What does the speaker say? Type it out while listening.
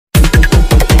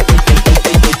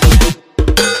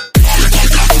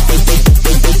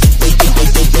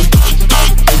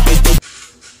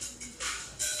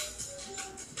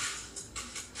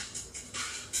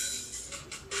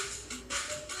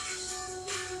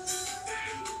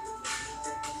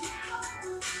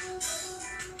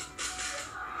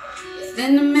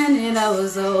Within a minute I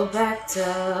was all backed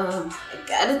up. I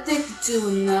got addicted to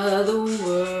another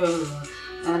world.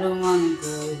 I don't wanna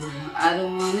go, I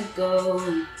don't wanna go.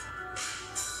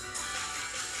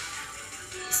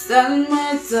 Silent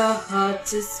words are hard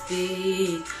to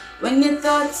speak when your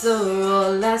thoughts are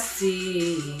all I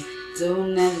see.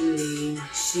 Don't ever leave,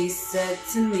 she said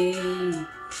to me.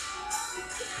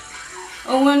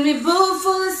 Oh, when we both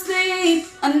fall asleep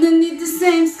underneath the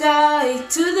same sky,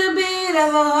 to the beat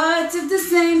of our hearts at the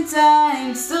same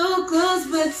time, so close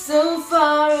but so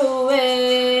far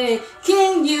away.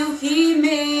 Can you hear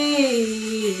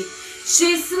me?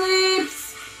 She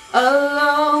sleeps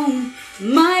alone.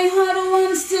 My heart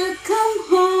wants to come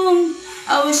home.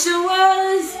 I wish I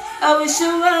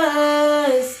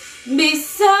was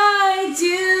beside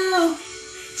you.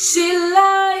 She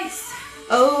lies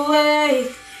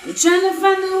awake. I'm trying to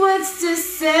find the words to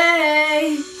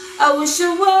say. I wish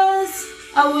I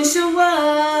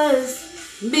was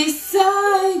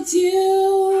beside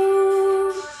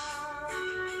you.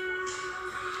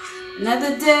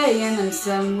 Another day and I'm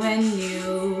somewhere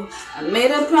new. I made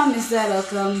a promise that I'll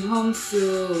come home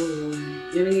soon.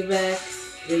 Bring me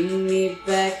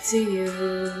back to you.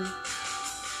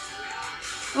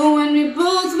 When we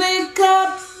both wake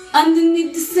up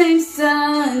underneath the same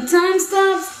sun, time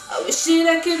stops. I wish that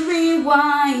I could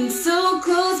rewind, so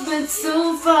close but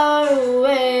so far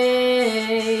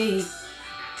away.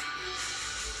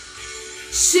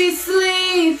 She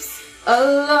sleeps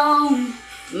alone.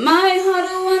 My heart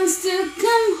wants to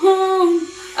come home.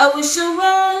 I wish I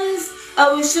was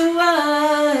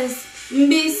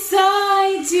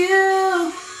beside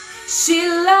you. She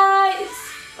lies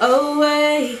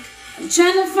awake. I'm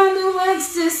trying to find the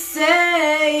words to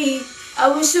say. I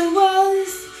wish I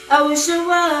was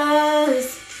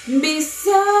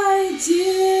beside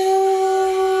you.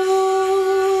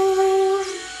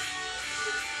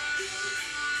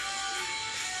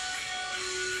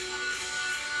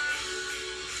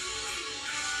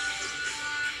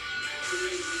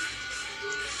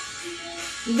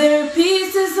 There are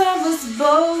pieces of us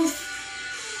both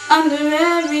under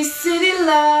every city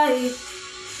light,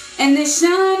 and they're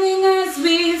shining as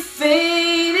we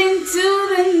fade into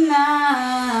the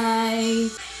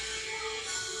night.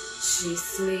 She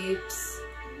sleeps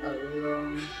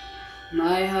alone.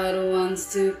 My heart wants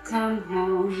to come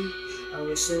home. I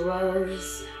wish I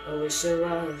was.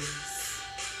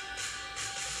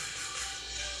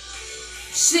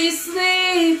 She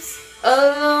sleeps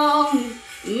alone.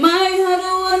 My heart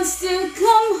wants to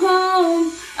come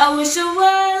home. I wish I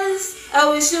was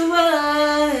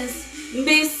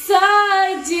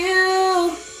beside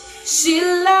you. She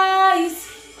lies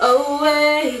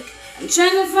awake. I'm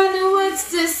trying to find the words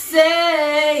to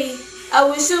say. I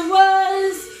wish I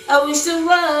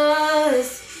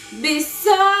was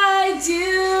beside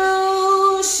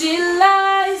you. She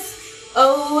lies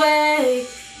awake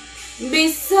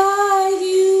beside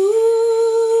you.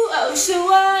 I wish I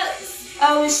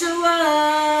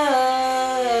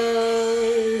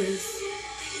was.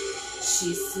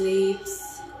 She sleeps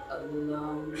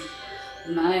alone.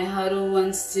 My heart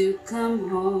wants to come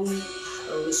home. I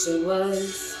wish I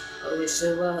was.